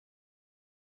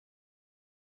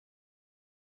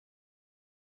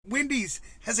Wendy's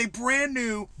has a brand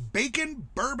new bacon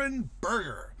bourbon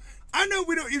burger. I know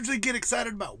we don't usually get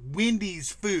excited about Wendy's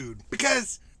food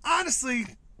because, honestly,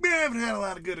 we haven't had a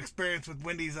lot of good experience with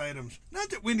Wendy's items. Not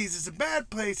that Wendy's is a bad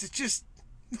place, it's just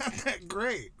not that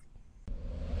great.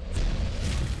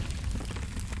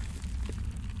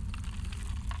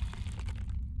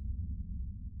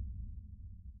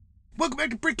 Welcome back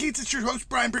to Brickeats. It's your host,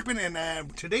 Brian Brickman,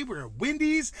 and today we're at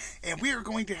Wendy's, and we are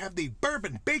going to have the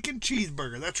Bourbon Bacon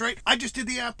Cheeseburger. That's right, I just did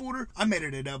the app order. I made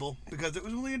it a double because it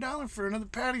was only $1 for another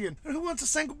patty, and who wants a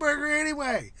single burger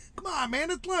anyway? Come on, man,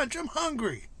 it's lunch. I'm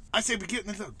hungry. I say we get in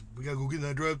this. We gotta go get in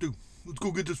that drive-thru. Let's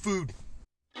go get this food.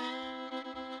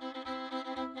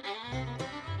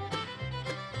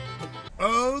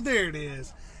 Oh, there it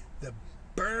is. The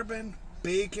Bourbon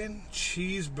Bacon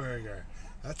Cheeseburger.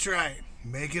 That's right.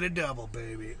 Make it a double,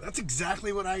 baby. That's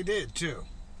exactly what I did, too.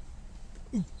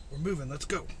 Ooh, we're moving. Let's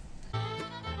go.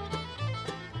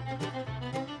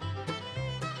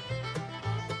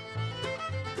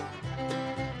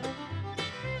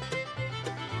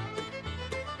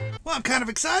 Well, I'm kind of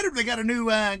excited. They got a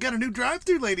new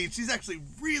drive-thru lady. She's actually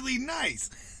really nice.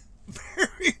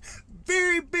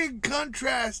 Very big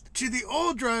contrast to the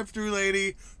old drive-thru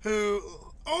lady who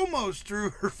almost threw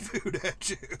her food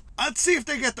at you. Let's see if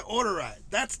they get the order right.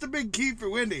 That's the big key for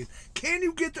Wendy's. Can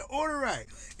you get the order right?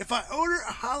 If I order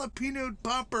a jalapeno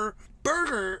popper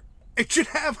burger, it should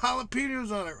have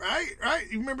jalapenos on it, right? Right?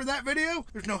 You remember that video?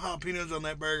 There's no jalapenos on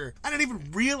that burger. I didn't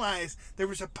even realize there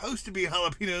were supposed to be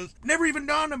jalapenos. Never even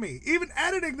dawned on me. Even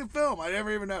editing the film, I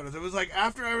never even noticed. It was like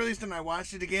after I released it and I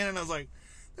watched it again and I was like,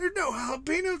 there's no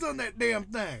jalapenos on that damn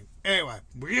thing. Anyway,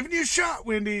 we're giving you a shot,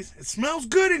 Wendy's. It smells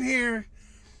good in here.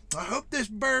 I hope this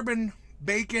bourbon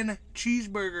bacon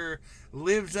cheeseburger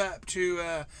lives up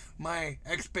to my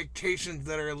expectations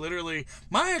that are literally...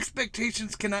 My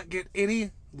expectations cannot get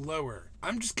any lower.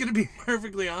 I'm just going to be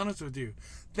perfectly honest with you.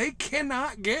 They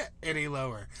cannot get any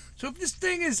lower. So if this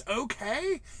thing is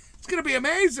okay, it's going to be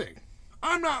amazing.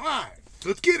 I'm not lying.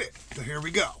 Let's get it. So here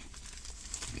we go.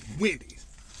 Wendy's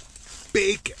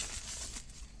bacon.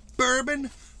 Bourbon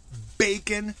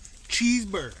bacon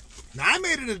cheeseburger. Now I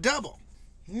made it a double.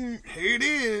 Here it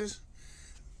is.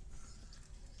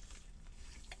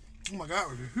 Oh my god, it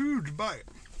was a huge bite.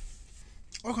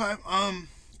 Okay,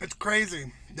 it's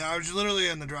crazy. I was literally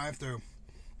in the drive-thru,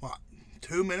 what,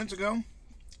 2 minutes ago?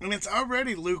 And it's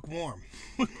already lukewarm.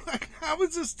 Like, how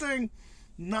is this thing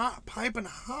not piping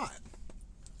hot?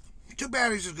 Two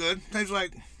patties is good. Tastes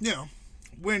like, you know,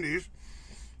 Wendy's.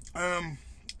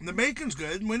 The bacon's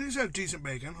good. Wendy's have decent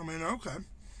bacon. I mean, okay.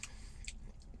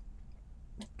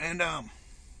 And,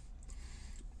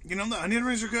 you know, the onion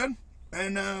rings are good,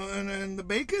 and the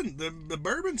bacon, the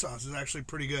bourbon sauce is actually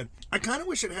pretty good. I kind of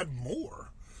wish it had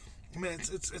more. I mean,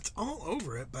 it's all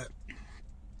over it, but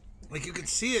like you can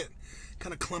see it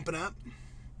kind of clumping up.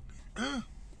 All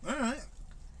right.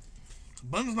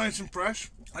 Bun's nice and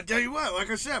fresh. I tell you what, like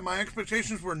I said, my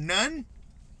expectations were none.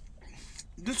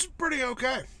 This is pretty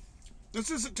okay.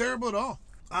 This isn't terrible at all.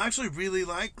 I actually really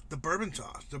like the bourbon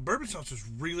sauce. The bourbon sauce is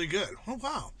really good. Oh,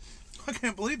 wow. I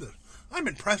can't believe this. I'm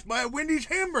impressed by a Wendy's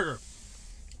hamburger.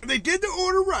 They did the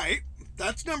order right.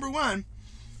 That's number one.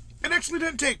 It actually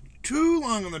didn't take too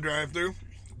long on the drive-thru.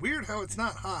 Weird how it's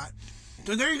not hot.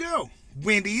 So there you go.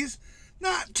 Wendy's.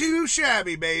 Not too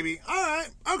shabby, baby. All right.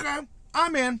 Okay.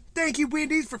 I'm in. Thank you,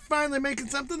 Wendy's, for finally making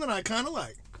something that I kind of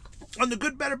like. On the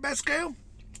good, better, best scale,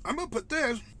 I'm going to put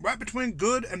this right between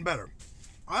good and better.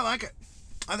 I like it.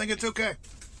 I think it's okay.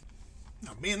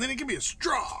 Oh, man, they didn't give me a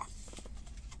straw.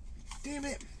 Damn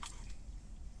it.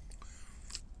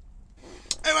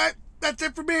 Anyway, that's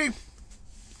it for me.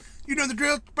 You know the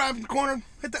drill. Subscribe in the corner.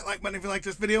 Hit that like button if you like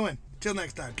this video. And until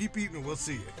next time, keep eating and we'll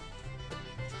see you.